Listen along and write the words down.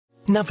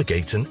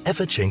Navigate an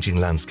ever-changing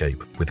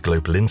landscape with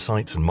global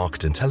insights and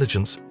market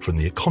intelligence from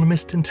the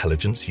Economist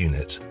Intelligence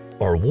Unit.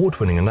 Our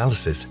award-winning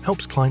analysis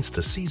helps clients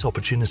to seize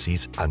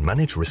opportunities and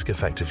manage risk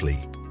effectively.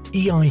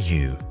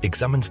 EIU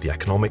examines the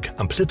economic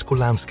and political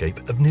landscape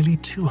of nearly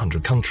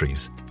 200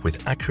 countries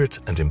with accurate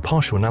and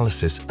impartial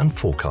analysis and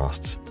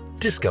forecasts.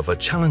 Discover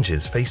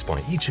challenges faced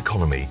by each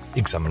economy,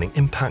 examining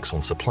impacts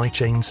on supply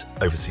chains,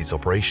 overseas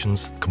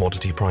operations,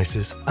 commodity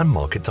prices, and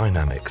market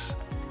dynamics.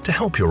 To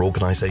help your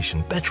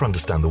organization better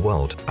understand the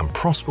world and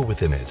prosper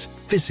within it,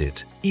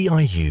 visit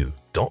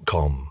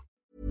eiu.com.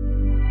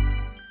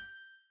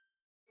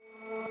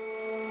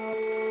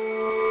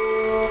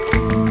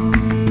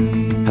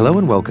 Hello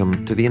and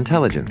welcome to The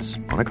Intelligence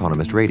on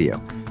Economist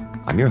Radio.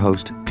 I'm your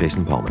host,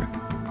 Jason Palmer.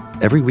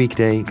 Every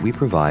weekday, we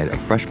provide a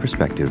fresh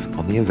perspective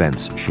on the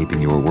events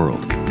shaping your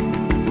world.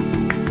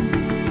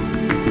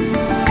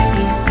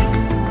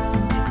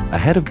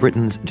 Ahead of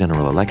Britain's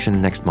general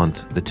election next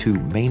month, the two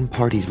main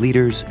parties'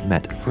 leaders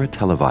met for a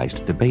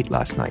televised debate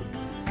last night.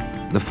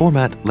 The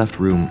format left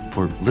room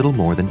for little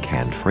more than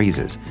canned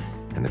phrases,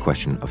 and the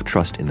question of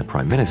trust in the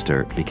Prime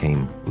Minister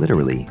became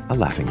literally a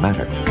laughing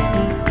matter.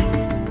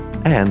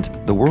 And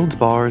the world's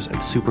bars and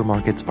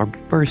supermarkets are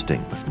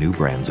bursting with new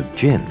brands of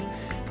gin,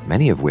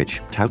 many of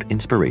which tout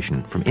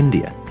inspiration from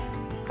India.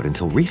 But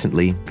until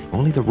recently,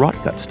 only the rot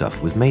gut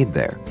stuff was made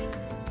there.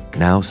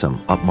 Now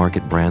some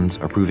upmarket brands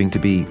are proving to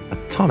be a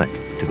tonic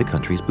to the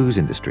country's booze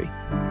industry.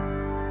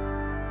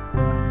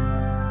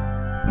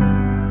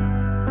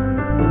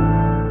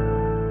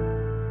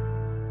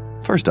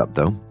 First up,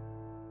 though,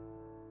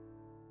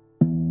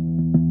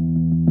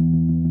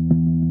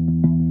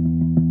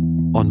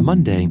 on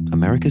Monday,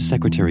 America's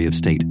Secretary of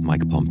State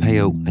Mike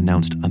Pompeo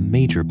announced a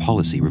major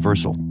policy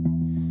reversal.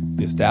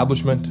 The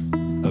establishment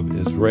of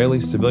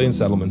Israeli civilian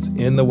settlements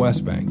in the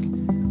West Bank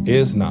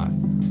is not,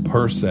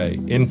 per se,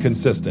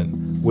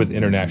 inconsistent with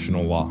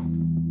international law.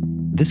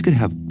 This could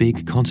have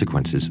big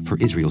consequences for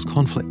Israel's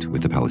conflict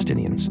with the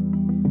Palestinians.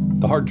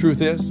 The hard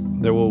truth is,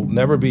 there will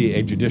never be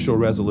a judicial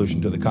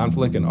resolution to the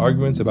conflict, and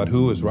arguments about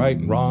who is right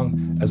and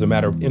wrong as a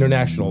matter of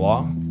international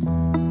law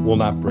will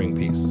not bring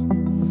peace.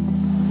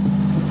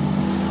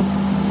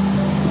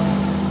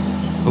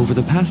 Over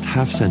the past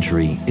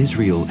half-century,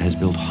 Israel has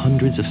built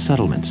hundreds of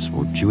settlements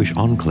or Jewish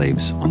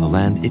enclaves on the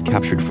land it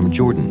captured from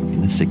Jordan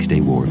in the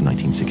Six-Day War of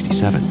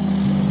 1967.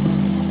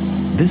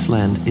 This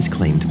land is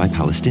claimed by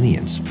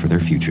Palestinians for their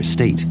future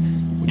state,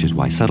 which is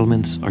why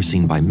settlements are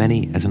seen by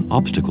many as an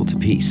obstacle to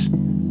peace.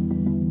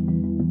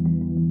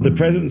 The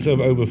presence of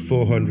over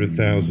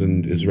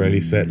 400,000 Israeli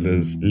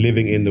settlers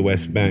living in the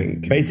West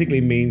Bank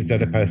basically means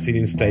that a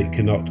Palestinian state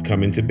cannot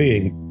come into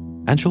being.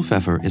 Anshel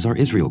Pfeffer is our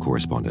Israel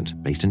correspondent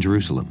based in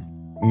Jerusalem.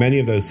 Many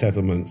of those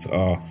settlements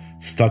are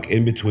stuck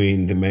in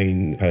between the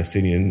main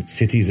Palestinian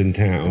cities and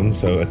towns,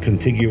 so a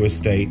contiguous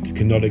state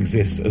cannot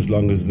exist as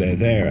long as they're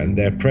there. And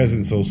their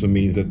presence also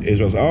means that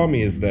Israel's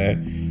army is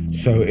there,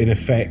 so in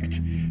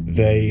effect,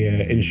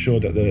 they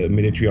ensure that the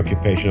military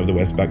occupation of the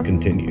West Bank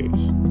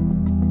continues.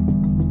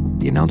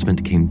 The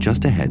announcement came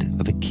just ahead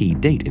of a key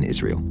date in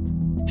Israel.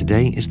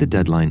 Today is the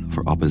deadline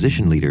for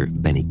opposition leader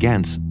Benny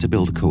Gantz to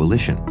build a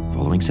coalition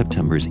following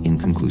September's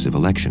inconclusive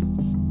election.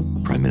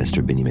 Prime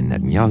Minister Benjamin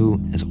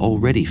Netanyahu has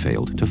already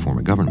failed to form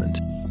a government.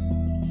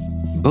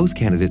 Both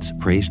candidates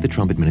praised the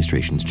Trump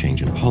administration's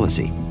change in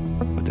policy,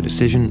 but the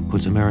decision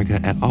puts America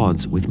at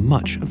odds with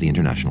much of the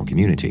international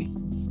community.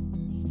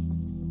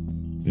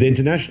 The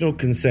international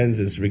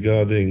consensus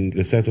regarding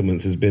the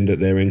settlements has been that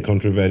they're in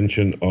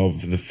contravention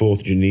of the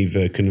Fourth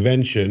Geneva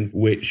Convention,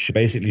 which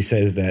basically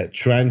says that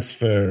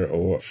transfer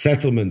or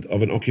settlement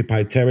of an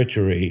occupied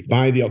territory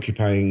by the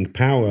occupying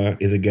power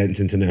is against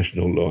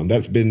international law. And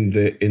that's been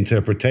the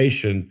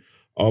interpretation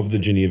of the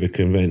Geneva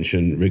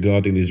Convention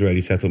regarding the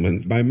Israeli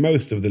settlements by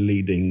most of the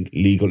leading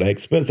legal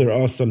experts. There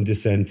are some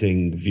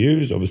dissenting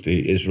views.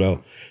 Obviously,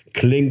 Israel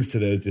clings to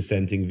those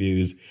dissenting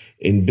views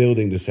in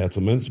building the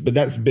settlements, but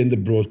that's been the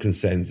broad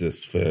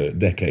consensus for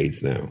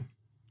decades now.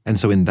 And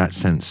so in that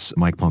sense,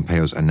 Mike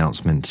Pompeo's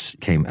announcement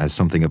came as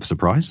something of a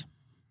surprise?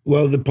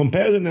 Well, the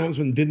Pompeo's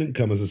announcement didn't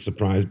come as a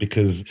surprise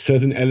because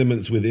certain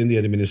elements within the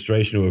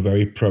administration who are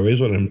very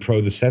pro-Israel and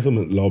pro-the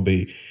settlement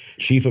lobby,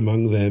 chief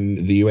among them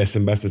the U.S.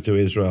 ambassador to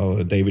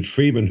Israel, David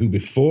Friedman, who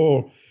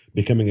before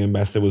becoming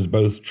ambassador was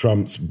both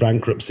Trump's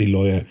bankruptcy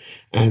lawyer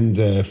and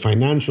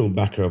financial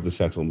backer of the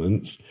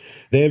settlements.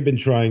 They have been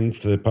trying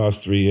for the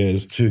past 3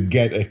 years to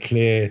get a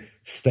clear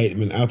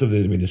statement out of the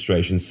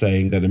administration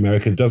saying that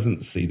America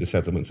doesn't see the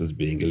settlements as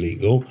being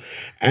illegal.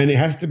 And it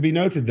has to be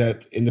noted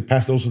that in the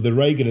past also the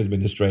Reagan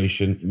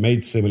administration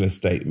made similar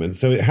statements.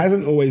 So it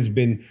hasn't always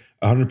been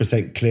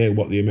 100% clear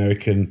what the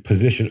American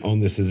position on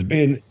this has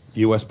been.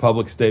 U.S.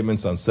 public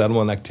statements on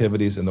settlement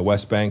activities in the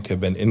West Bank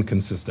have been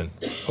inconsistent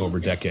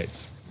over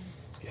decades.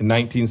 In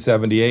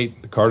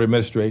 1978, the Carter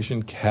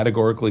administration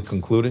categorically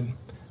concluded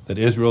that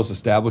Israel's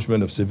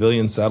establishment of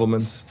civilian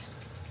settlements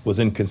was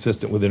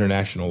inconsistent with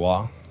international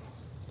law.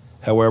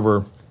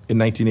 However, in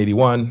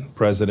 1981,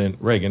 President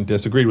Reagan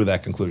disagreed with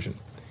that conclusion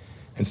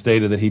and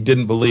stated that he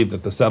didn't believe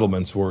that the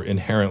settlements were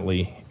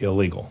inherently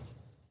illegal.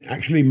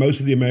 Actually,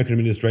 most of the American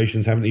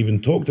administrations haven't even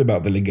talked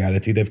about the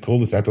legality. They've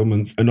called the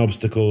settlements an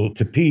obstacle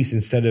to peace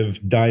instead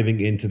of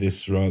diving into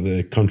this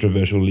rather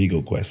controversial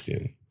legal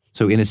question.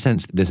 So in a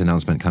sense, this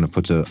announcement kind of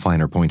puts a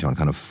finer point on,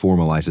 kind of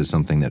formalizes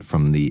something that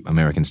from the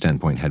American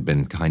standpoint had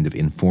been kind of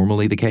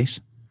informally the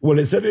case? Well,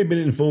 it's certainly been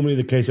informally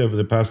the case over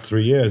the past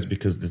 3 years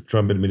because the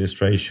Trump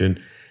administration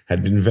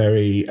had been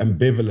very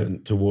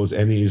ambivalent towards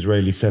any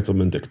Israeli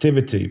settlement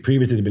activity.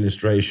 Previous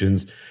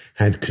administrations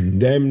had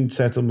condemned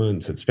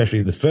settlements,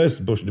 especially the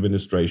first Bush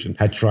administration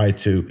had tried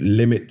to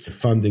limit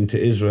funding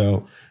to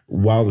Israel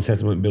while the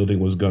settlement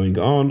building was going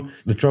on.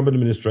 The Trump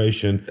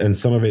administration and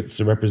some of its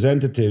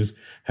representatives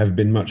have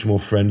been much more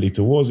friendly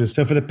towards it.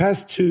 So for the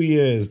past 2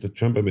 years, the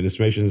Trump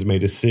administration has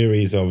made a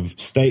series of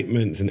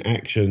statements and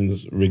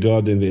actions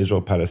regarding the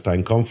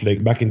Israel-Palestine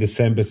conflict. Back in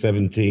December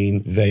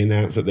 17, they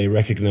announced that they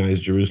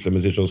recognized Jerusalem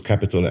as Israel's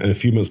capital, and a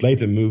few months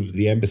later moved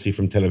the embassy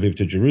from Tel Aviv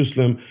to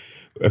Jerusalem.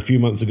 A few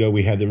months ago,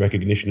 we had the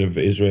recognition of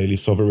Israeli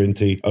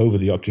sovereignty over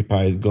the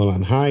occupied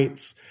Golan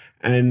Heights.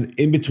 And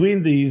in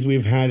between these,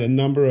 we've had a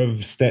number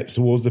of steps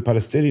towards the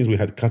Palestinians. We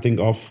had cutting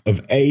off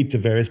of aid to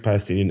various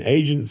Palestinian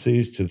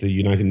agencies, to the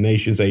United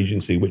Nations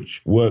agency,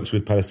 which works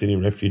with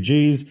Palestinian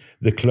refugees,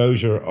 the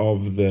closure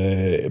of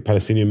the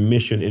Palestinian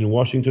mission in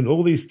Washington.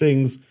 All these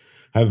things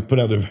have put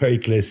out a very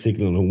clear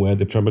signal on where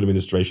the Trump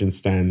administration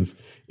stands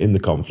in the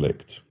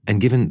conflict. And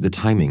given the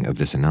timing of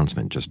this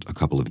announcement, just a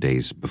couple of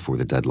days before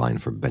the deadline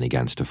for Benny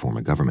Gantz to form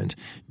a government,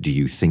 do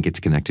you think it's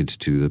connected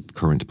to the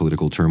current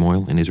political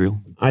turmoil in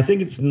Israel? I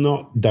think it's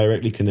not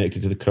directly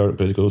connected to the current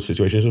political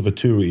situation for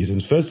two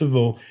reasons. First of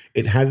all,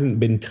 it hasn't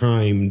been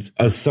timed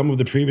as some of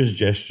the previous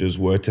gestures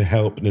were to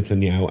help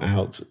Netanyahu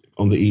out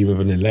on the eve of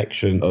an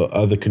election or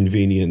other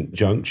convenient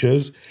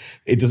junctures.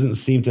 It doesn't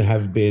seem to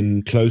have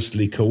been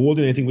closely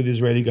coordinating with the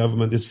Israeli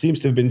government. It seems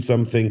to have been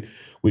something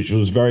which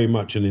was very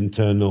much an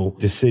internal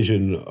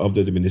decision of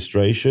the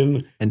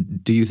administration.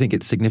 And do you think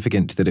it's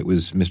significant that it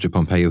was Mr.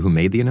 Pompeo who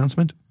made the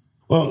announcement?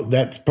 Well,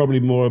 that's probably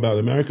more about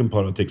American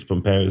politics.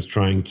 Pompeo is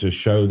trying to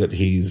show that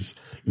he's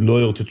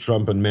loyal to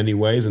Trump in many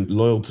ways and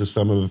loyal to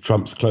some of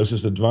Trump's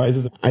closest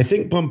advisors. I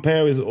think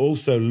Pompeo is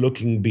also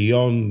looking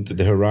beyond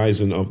the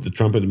horizon of the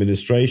Trump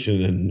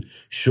administration and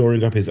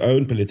shoring up his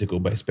own political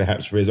base,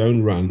 perhaps for his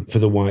own run for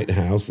the White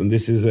House. And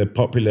this is a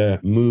popular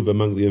move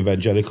among the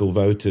evangelical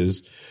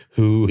voters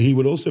who he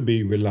would also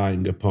be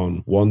relying upon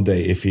one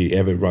day if he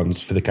ever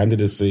runs for the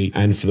candidacy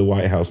and for the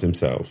White House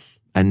himself.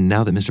 And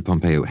now that Mr.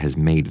 Pompeo has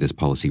made this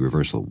policy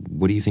reversal,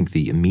 what do you think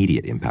the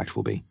immediate impact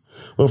will be?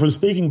 Well, from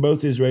speaking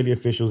both to Israeli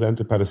officials and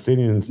to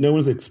Palestinians, no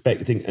one's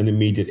expecting an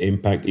immediate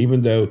impact,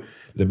 even though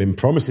there have been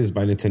promises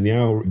by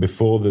Netanyahu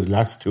before the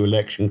last two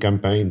election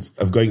campaigns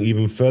of going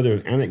even further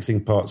and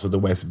annexing parts of the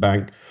West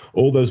Bank.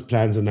 All those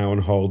plans are now on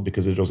hold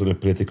because Israel's in a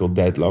political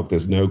deadlock.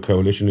 There's no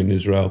coalition in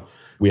Israel.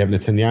 We have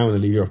Netanyahu and the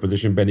leader of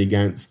opposition, Benny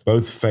Gantz,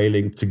 both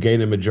failing to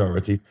gain a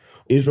majority.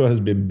 Israel has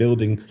been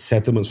building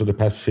settlements for the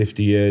past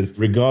 50 years,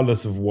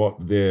 regardless of what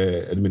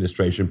their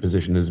administration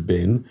position has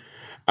been.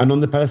 And on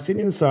the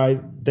Palestinian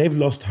side, they've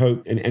lost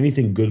hope in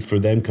anything good for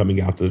them coming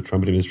after the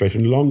Trump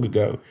administration long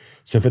ago.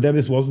 So for them,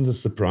 this wasn't a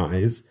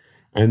surprise.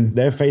 And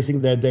they're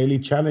facing their daily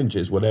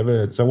challenges.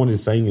 Whatever someone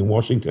is saying in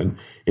Washington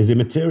is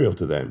immaterial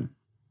to them.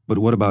 But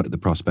what about the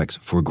prospects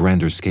for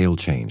grander scale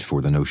change,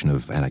 for the notion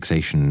of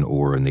annexation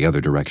or, in the other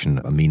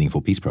direction, a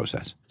meaningful peace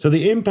process? So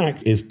the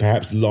impact is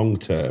perhaps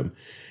long-term.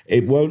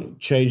 It won't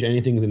change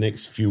anything in the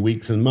next few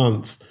weeks and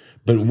months.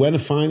 But when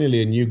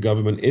finally a new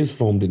government is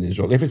formed in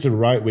Israel, if it's a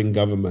right-wing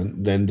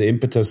government, then the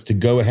impetus to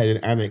go ahead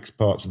and annex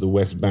parts of the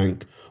West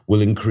Bank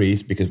will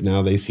increase because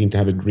now they seem to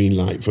have a green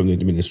light from the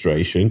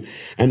administration.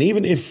 And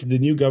even if the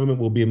new government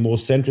will be a more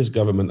centrist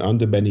government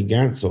under Benny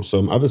Gantz or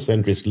some other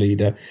centrist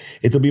leader,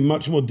 it'll be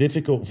much more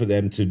difficult for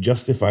them to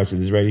justify to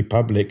the Israeli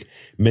public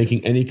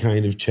making any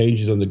kind of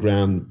changes on the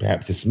ground,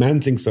 perhaps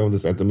dismantling some of the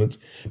settlements,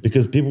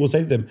 because people will say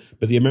to them,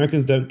 but the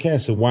Americans don't care,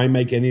 so why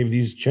make any of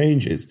these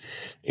changes?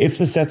 If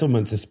the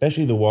settlements,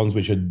 especially the ones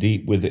which are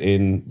deep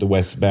within the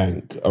West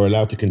Bank, are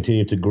allowed to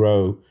continue to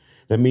grow,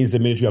 that means the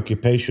military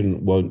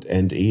occupation won't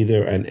end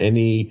either, and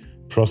any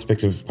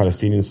prospect of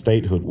Palestinian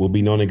statehood will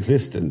be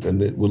non-existent,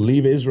 and it will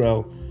leave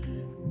Israel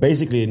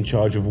basically in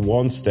charge of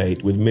one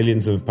state with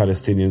millions of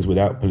Palestinians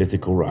without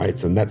political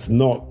rights, and that's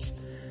not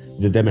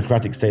the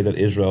democratic state that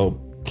Israel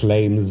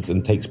claims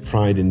and takes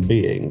pride in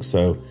being.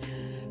 So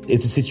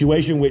it's a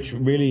situation which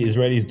really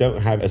Israelis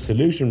don't have a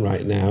solution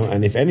right now,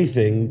 and if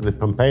anything, the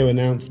Pompeo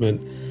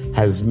announcement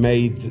has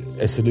made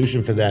a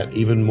solution for that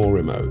even more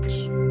remote.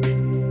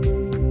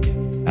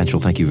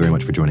 Anshul, thank you very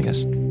much for joining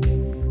us.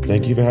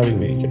 Thank you for having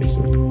me,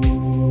 Jason.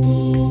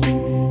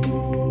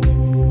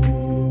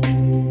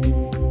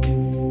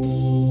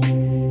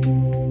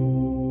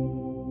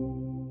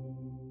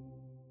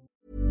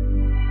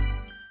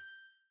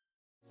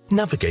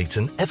 Navigate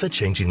an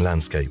ever-changing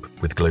landscape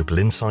with global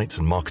insights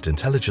and market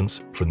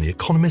intelligence from the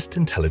Economist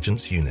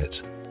Intelligence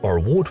Unit. Our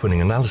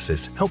award-winning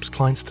analysis helps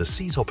clients to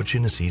seize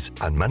opportunities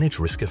and manage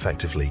risk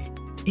effectively.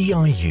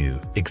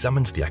 EIU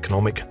examines the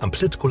economic and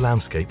political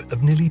landscape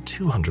of nearly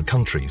 200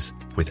 countries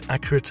with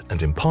accurate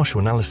and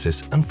impartial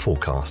analysis and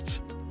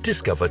forecasts.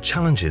 Discover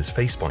challenges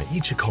faced by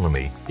each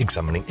economy,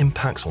 examining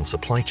impacts on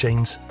supply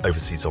chains,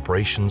 overseas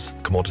operations,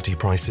 commodity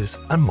prices,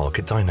 and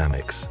market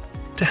dynamics.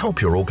 To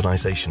help your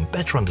organisation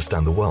better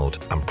understand the world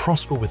and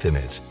prosper within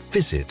it,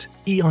 visit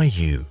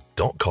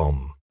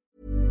eiu.com.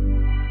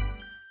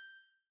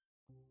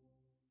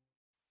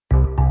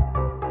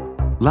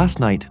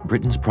 Last night,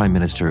 Britain's Prime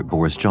Minister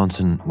Boris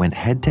Johnson went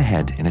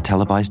head-to-head in a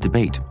televised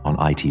debate on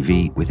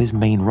ITV with his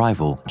main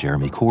rival,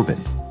 Jeremy Corbyn.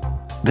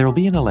 There will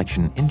be an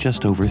election in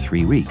just over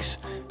 3 weeks,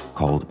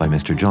 called by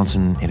Mr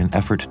Johnson in an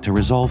effort to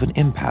resolve an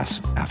impasse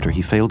after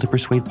he failed to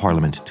persuade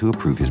Parliament to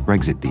approve his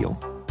Brexit deal.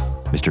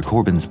 Mr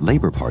Corbyn's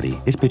Labour Party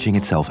is pitching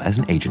itself as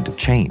an agent of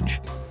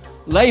change.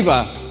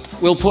 Labour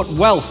will put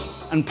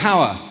wealth and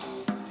power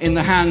in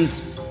the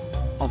hands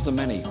of the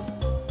many.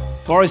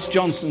 Boris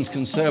Johnson's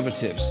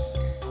Conservatives,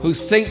 who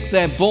think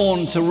they're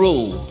born to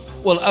rule,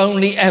 will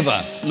only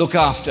ever look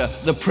after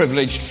the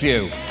privileged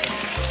few.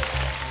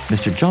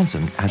 Mr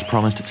Johnson has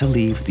promised to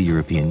leave the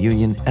European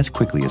Union as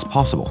quickly as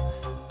possible,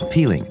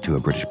 appealing to a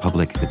British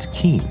public that's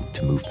keen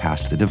to move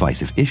past the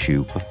divisive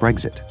issue of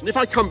Brexit. And if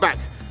I come back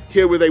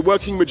here with a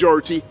working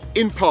majority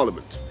in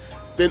Parliament,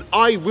 then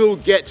I will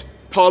get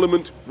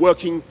Parliament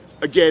working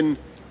again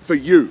for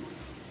you.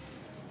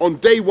 On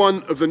day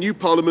one of the new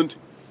Parliament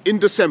in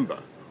December,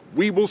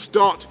 we will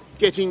start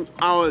getting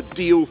our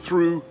deal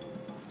through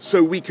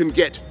so we can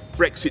get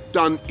Brexit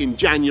done in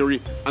January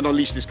and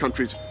unleash this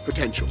country's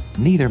potential.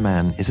 Neither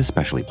man is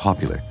especially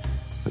popular,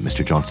 but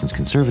Mr Johnson's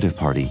Conservative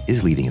Party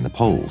is leading in the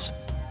polls.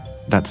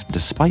 That's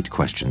despite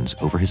questions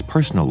over his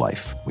personal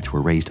life, which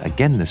were raised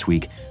again this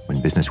week when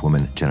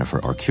businesswoman Jennifer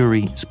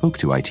Arcuri spoke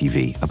to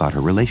ITV about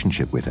her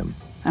relationship with him.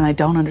 And I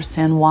don't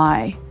understand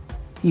why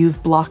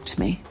you've blocked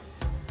me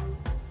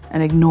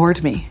and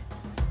ignored me.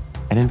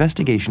 An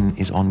investigation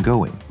is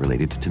ongoing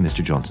related to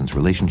Mr Johnson's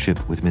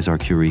relationship with Ms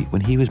Arcuri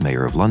when he was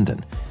Mayor of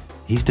London.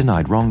 He's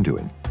denied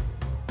wrongdoing.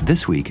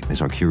 This week,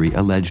 Ms Arcuri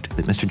alleged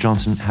that Mr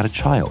Johnson had a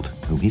child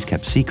whom he's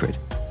kept secret.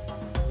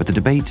 But the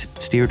debate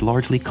steered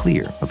largely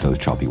clear of those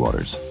choppy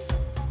waters.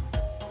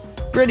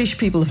 British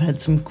people have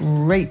had some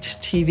great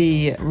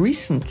TV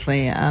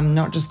recently,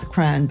 not just The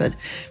Crown, but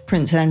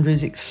Prince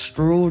Andrew's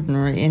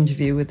extraordinary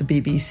interview with the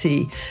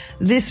BBC.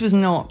 This was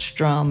not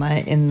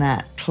drama in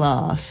that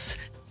class.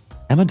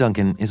 Emma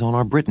Duncan is on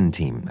our Britain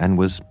team and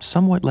was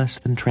somewhat less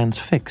than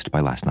transfixed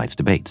by last night's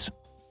debates.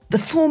 The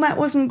format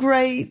wasn't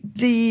great.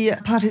 The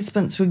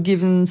participants were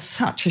given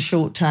such a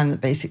short time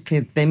that basically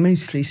they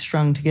mostly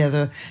strung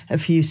together a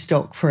few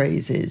stock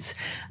phrases.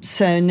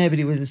 So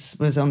nobody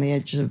was on the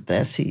edge of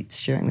their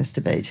seats during this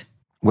debate.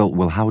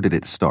 Well, how did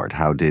it start?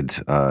 How did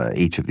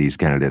each of these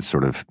candidates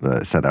sort of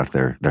set out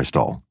their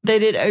stall? They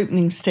did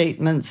opening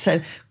statements. So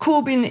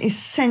Corbyn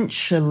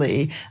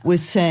essentially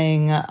was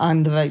saying,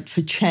 I'm the vote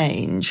for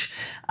change.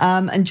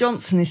 And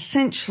Johnson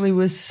essentially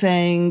was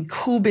saying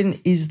Corbyn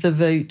is the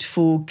vote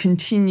for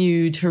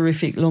continued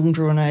horrific,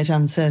 long-drawn-out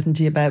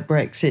uncertainty about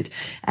Brexit,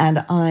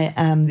 and I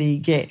am the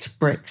get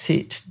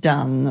Brexit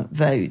done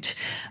vote.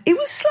 It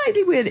was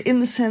slightly weird in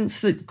the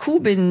sense that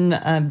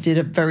Corbyn did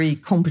a very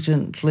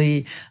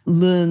competently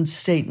learned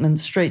statement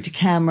straight to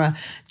camera.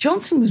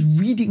 Johnson was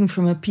reading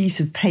from a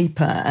piece of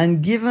paper,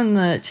 and given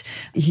that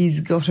he's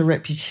got a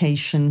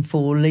reputation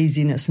for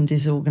laziness and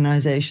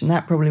disorganisation,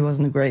 that probably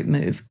wasn't a great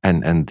move.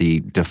 And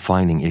the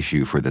defining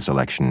issue for this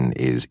election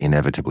is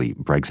inevitably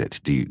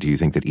Brexit. Do you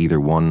think that either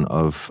one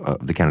of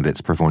the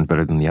candidates performed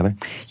better than the other?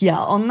 Yeah,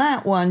 on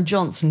that one,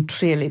 Johnson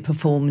clearly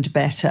performed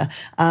better.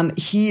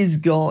 He has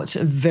got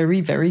a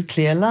very, very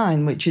clear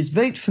line, which is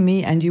vote for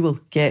me and you will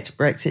get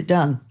Brexit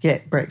done.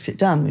 Get Brexit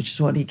done, which is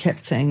what he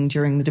kept saying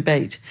during the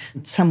debate,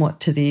 somewhat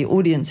to the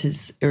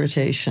audience's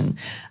irritation.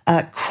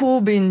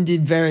 Corbyn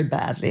did very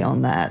badly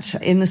on that,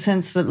 in the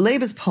sense that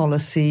Labour's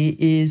policy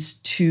is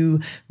to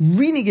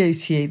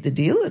renegotiate the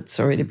deal. It's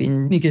already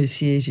been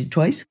negotiated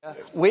twice.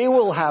 We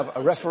will have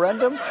a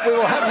referendum, we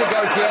will have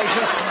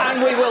negotiation,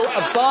 and we will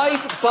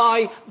abide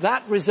by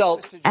that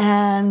result.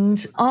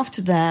 And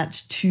after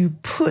that, to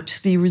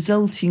put the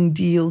resulting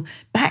deal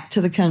back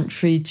to the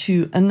country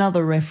to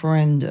another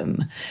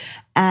referendum.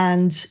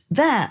 And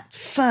that,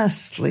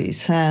 firstly,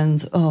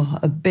 sounds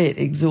a bit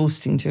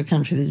exhausting to a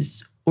country that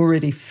is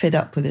already fed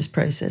up with this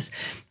process.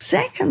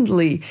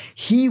 Secondly,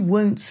 he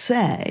won't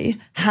say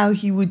how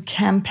he would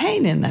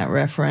campaign in that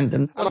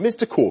referendum.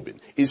 Mr Corbyn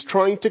is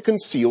trying to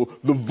conceal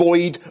the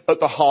void at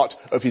the heart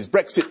of his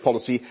Brexit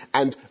policy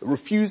and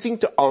refusing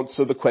to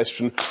answer the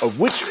question of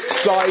which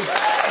side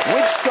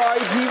which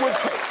side he would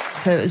take.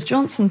 So, as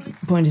Johnson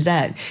pointed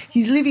out,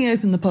 he's leaving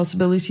open the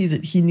possibility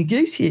that he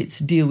negotiates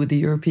a deal with the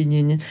European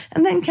Union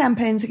and then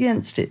campaigns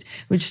against it,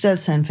 which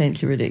does sound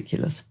faintly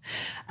ridiculous.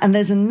 And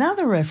there's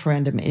another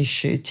referendum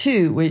issue,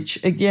 too,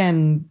 which,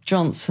 again,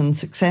 Johnson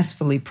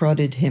successfully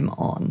prodded him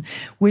on,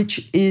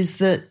 which is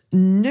that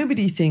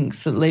nobody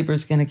thinks that Labour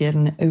is going to get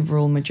an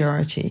overall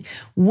majority.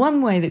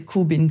 One way that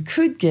Corbyn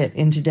could get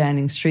into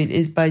Downing Street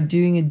is by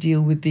doing a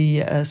deal with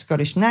the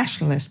Scottish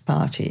Nationalist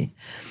Party.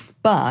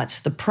 But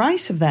the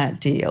price of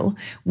that deal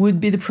would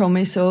be the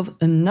promise of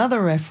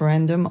another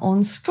referendum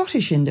on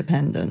Scottish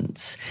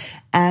independence.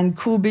 And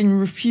Corbyn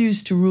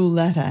refused to rule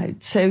that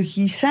out. So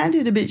he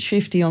sounded a bit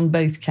shifty on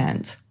both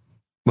counts.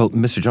 Well,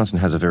 Mr. Johnson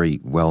has a very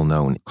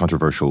well-known,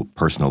 controversial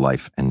personal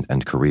life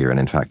and career. And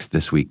in fact,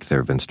 this week there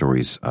have been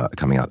stories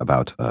coming out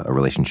about a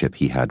relationship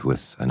he had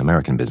with an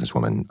American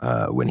businesswoman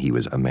when he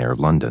was a mayor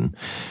of London.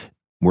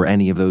 Were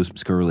any of those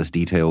scurrilous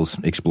details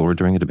explored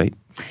during the debate?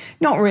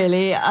 Not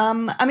really.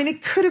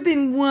 It could have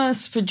been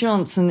worse for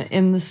Johnson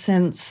in the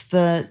sense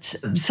that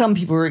some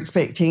people were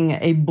expecting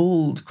a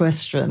bold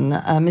question.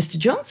 Mr.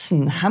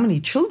 Johnson, how many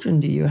children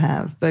do you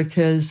have?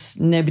 Because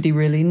nobody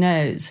really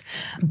knows.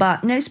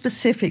 But no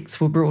specifics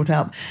were brought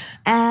up.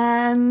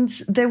 And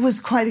there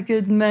was quite a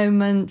good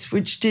moment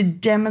which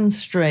did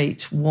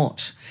demonstrate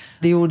what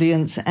the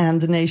audience and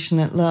the nation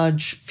at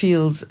large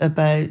feels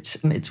about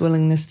its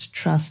willingness to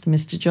trust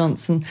Mr.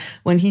 Johnson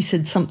when he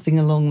said something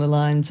along the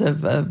lines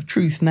of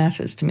truth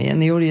matters to me,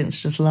 and the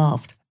audience just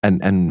laughed.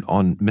 And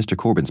on Mr.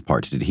 Corbyn's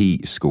part, did he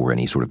score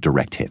any sort of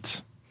direct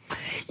hits?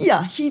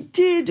 Yeah, he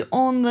did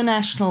on the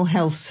National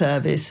Health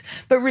Service,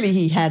 but really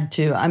he had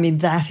to. I mean,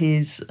 that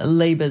is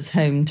Labour's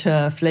home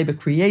turf. Labour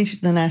created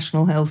the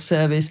National Health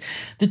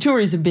Service. The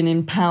Tories have been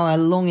in power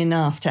long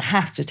enough to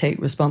have to take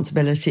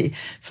responsibility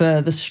for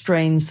the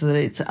strains that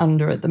it's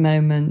under at the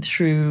moment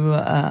through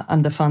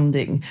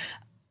underfunding.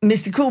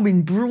 Mr.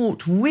 Corbyn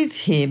brought with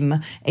him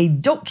a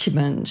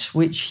document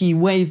which he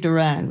waved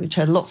around, which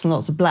had lots and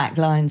lots of black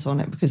lines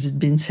on it because it had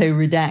been so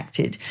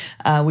redacted,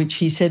 which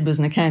he said was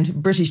an account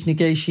of British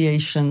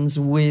negotiations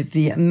with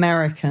the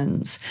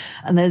Americans.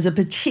 And there's a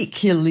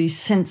particularly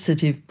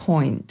sensitive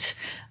point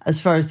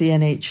as far as the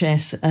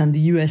NHS and the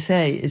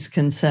USA is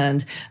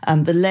concerned.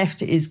 The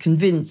left is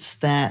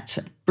convinced that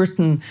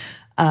Britain,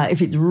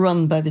 if it's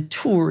run by the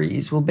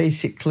Tories, will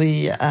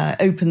basically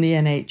open the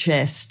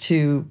NHS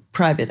to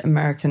private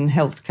American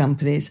health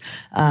companies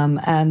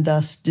and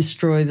thus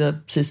destroy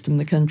the system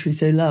the country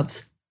so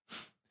loves.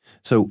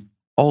 So,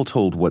 all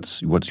told,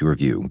 what's your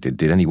view?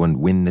 Did anyone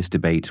win this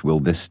debate? Will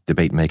this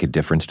debate make a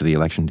difference to the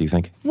election, do you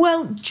think?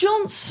 Well,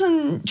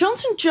 Johnson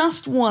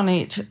just won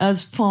it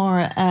as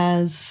far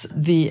as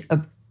the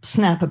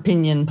Snap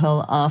opinion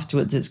poll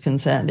afterwards is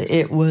concerned.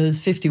 It was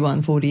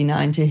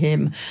 51-49 to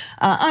him.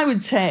 I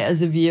would say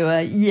as a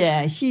viewer,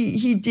 yeah,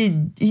 he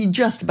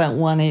just about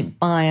won it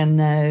by a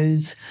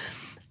nose.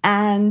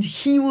 And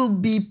he will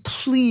be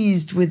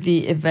pleased with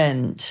the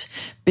event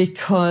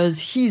because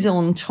he's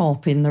on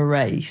top in the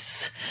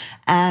race.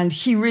 And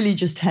he really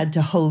just had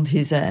to hold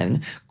his own.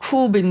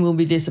 Corbyn will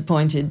be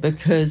disappointed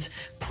because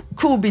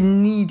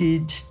Corbyn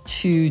needed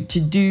to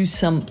do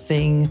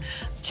something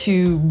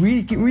to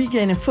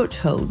regain a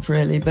foothold,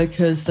 really,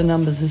 because the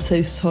numbers are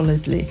so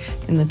solidly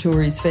in the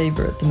Tories'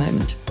 favour at the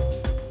moment.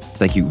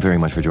 Thank you very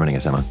much for joining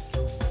us, Emma.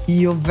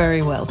 You're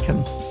very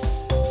welcome.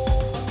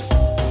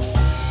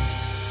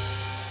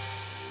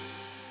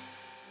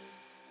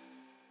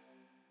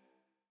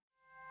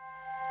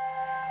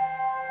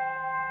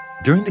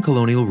 During the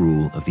colonial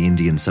rule of the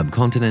Indian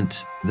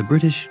subcontinent, the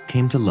British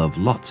came to love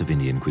lots of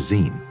Indian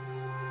cuisine.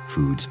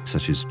 Foods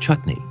such as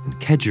chutney and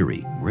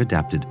kedgeree were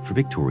adapted for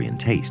Victorian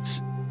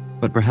tastes.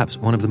 But perhaps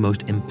one of the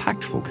most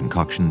impactful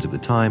concoctions of the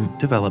time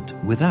developed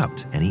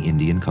without any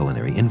Indian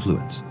culinary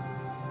influence.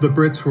 The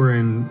Brits were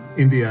in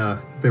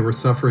India. They were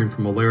suffering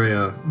from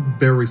malaria.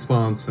 Their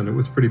response, and it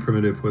was pretty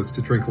primitive, was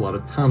to drink a lot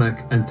of tonic,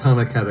 and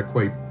tonic had a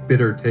quite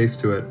bitter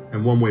taste to it,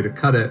 and one way to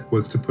cut it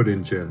was to put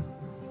in gin.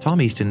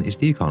 Tom Easton is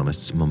The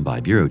Economist's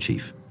Mumbai bureau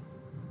chief.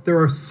 There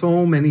are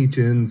so many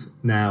gins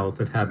now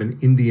that have an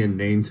Indian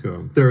name to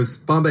them. There's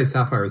Bombay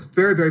Sapphire is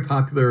very, very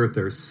popular.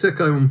 There's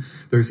Sikkim.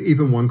 There's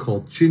even one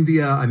called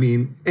Jindia. I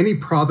mean, any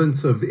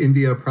province of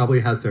India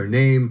probably has their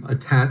name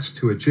attached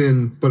to a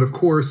gin. But of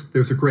course,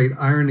 there's a great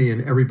irony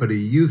in everybody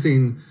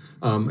using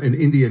an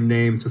Indian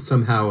name to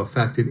somehow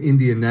affect an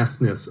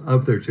Indian-ness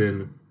of their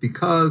gin,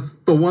 because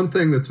the one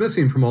thing that's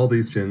missing from all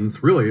these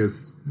gins really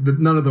is that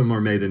none of them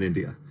are made in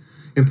India.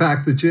 In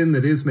fact, the gin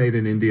that is made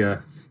in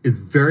India is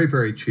very,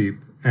 very cheap,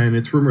 and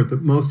it's rumored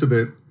that most of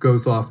it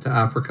goes off to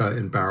Africa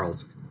in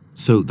barrels.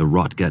 So the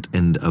rotgut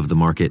end of the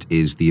market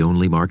is the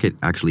only market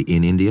actually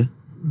in India?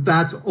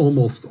 That's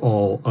almost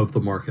all of the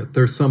market.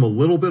 There's some a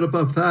little bit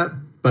above that,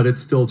 but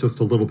it's still just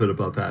a little bit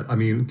above that. I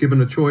mean,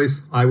 given a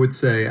choice, I would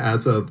say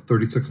as of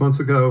 36 months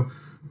ago,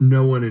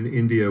 no one in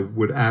India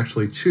would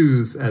actually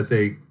choose as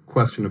a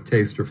question of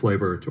taste or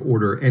flavor to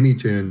order any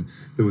gin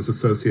that was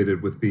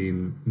associated with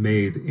being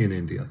made in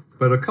India.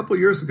 But a couple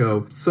years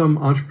ago, some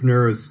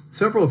entrepreneurs,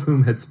 several of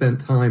whom had spent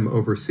time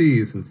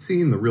overseas and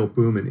seen the real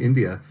boom in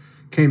India,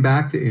 came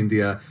back to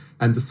India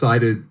and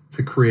decided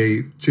to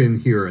create gin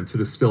here and to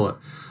distill it.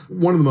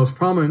 One of the most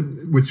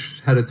prominent,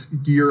 which had its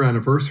year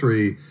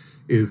anniversary,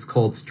 is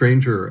called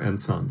Stranger and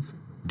Sons.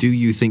 Do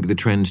you think the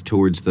trend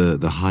towards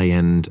the high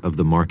end of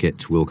the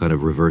market will kind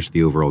of reverse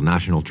the overall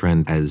national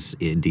trend as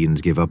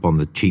Indians give up on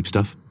the cheap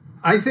stuff?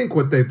 I think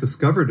what they've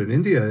discovered in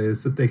India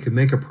is that they can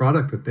make a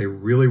product that they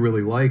really,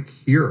 really like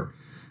here.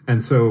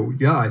 And so,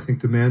 yeah, I think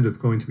demand is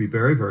going to be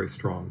very, very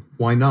strong.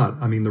 Why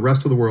not? I mean, the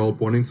rest of the world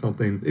wanting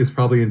something is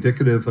probably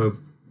indicative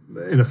of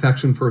an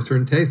affection for a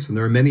certain taste. And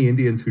there are many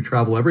Indians who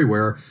travel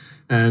everywhere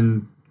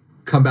and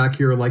come back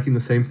here liking the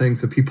same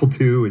things that people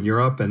do in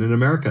Europe and in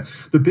America.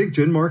 The big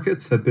gin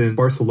markets have been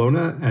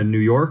Barcelona and New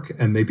York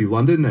and maybe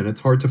London, and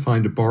it's hard to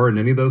find a bar in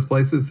any of those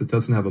places that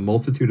doesn't have a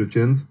multitude of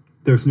gins.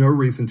 There's no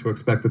reason to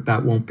expect that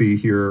that won't be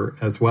here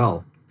as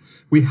well.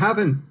 We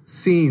haven't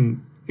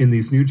seen in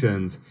these new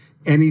gins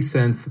any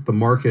sense that the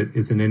market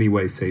is in any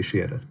way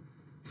satiated.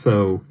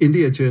 So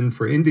India gin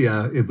for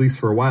India, at least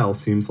for a while,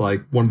 seems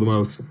like one of the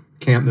most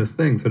can't miss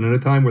things. And at a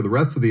time where the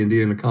rest of the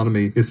Indian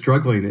economy is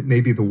struggling, it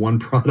may be the one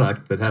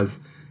product that has,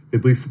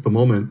 at least at the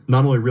moment,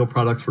 not only real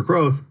products for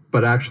growth,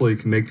 but actually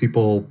can make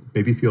people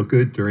maybe feel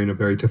good during a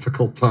very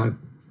difficult time.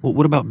 Well,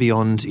 what about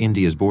beyond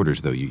India's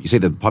borders, though? You say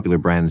the popular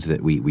brands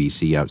that we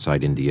see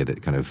outside India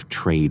that kind of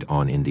trade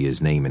on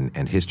India's name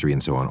and history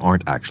and so on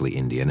aren't actually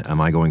Indian. Am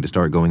I going to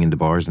start going into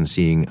bars and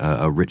seeing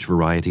a rich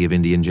variety of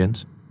Indian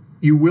gins?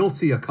 You will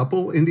see a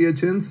couple India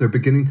gins. They're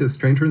beginning to,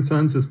 Stranger &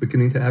 Sons is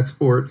beginning to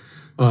export,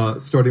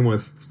 starting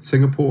with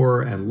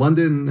Singapore and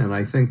London. And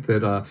I think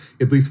that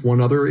at least one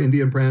other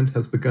Indian brand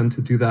has begun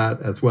to do that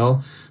as well.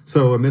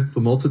 So amidst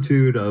the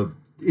multitude of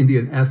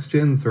Indian S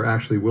gins, there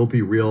actually will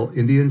be real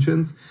Indian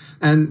gins.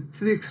 And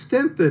to the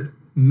extent that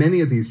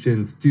many of these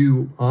gins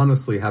do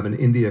honestly have an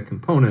India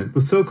component,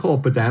 the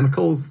so-called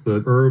botanicals,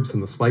 the herbs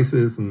and the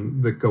spices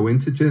that go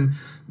into gin,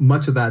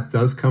 much of that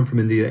does come from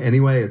India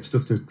anyway. It's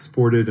just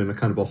exported in a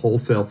kind of a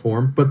wholesale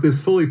form. But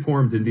this fully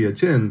formed India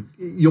gin,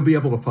 you'll be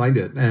able to find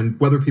it. And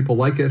whether people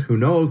like it, who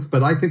knows?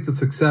 But I think the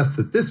success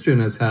that this gin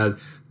has had,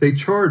 they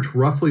charge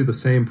roughly the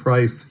same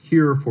price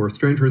here for a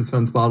Stranger &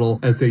 Sons bottle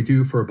as they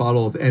do for a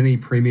bottle of any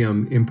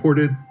premium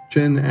imported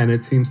gin, and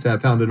it seems to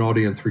have found an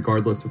audience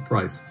regardless of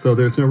price. So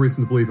there's no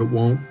reason to believe it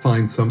won't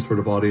find some sort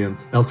of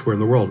audience elsewhere in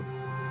the world.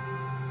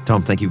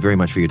 Tom, thank you very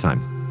much for your time.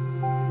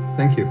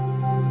 Thank you.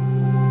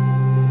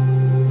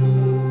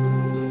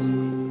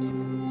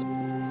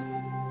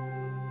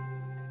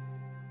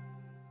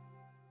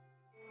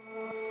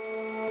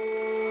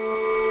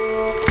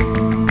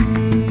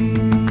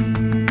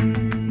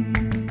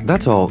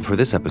 That's all for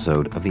this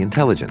episode of The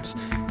Intelligence.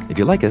 If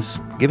you like us,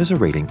 give us a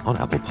rating on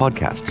Apple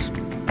Podcasts.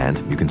 And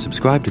you can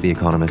subscribe to The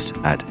Economist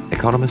at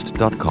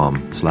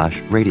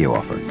economist.com/radio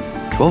offer.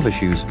 12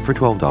 issues for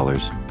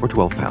 $12 or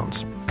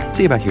 £12.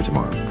 See you back here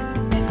tomorrow.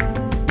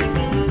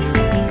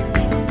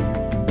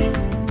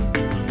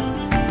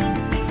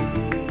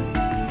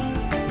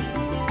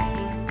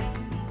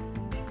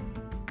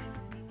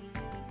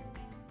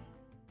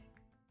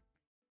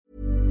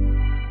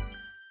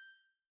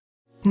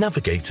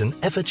 Navigate an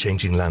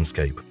ever-changing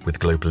landscape with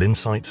global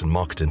insights and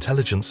market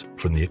intelligence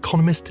from the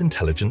Economist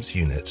Intelligence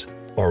Unit.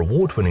 Our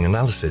award-winning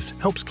analysis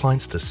helps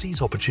clients to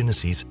seize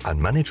opportunities and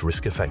manage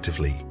risk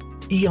effectively.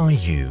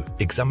 EIU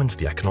examines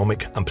the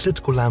economic and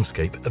political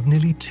landscape of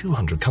nearly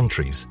 200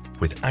 countries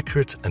with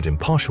accurate and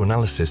impartial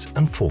analysis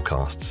and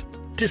forecasts.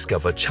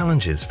 Discover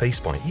challenges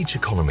faced by each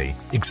economy,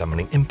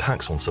 examining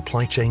impacts on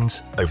supply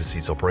chains,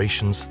 overseas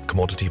operations,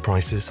 commodity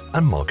prices,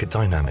 and market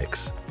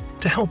dynamics.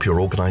 To help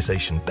your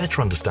organization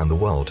better understand the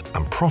world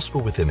and prosper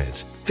within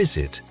it,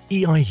 visit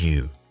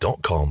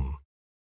eiu.com.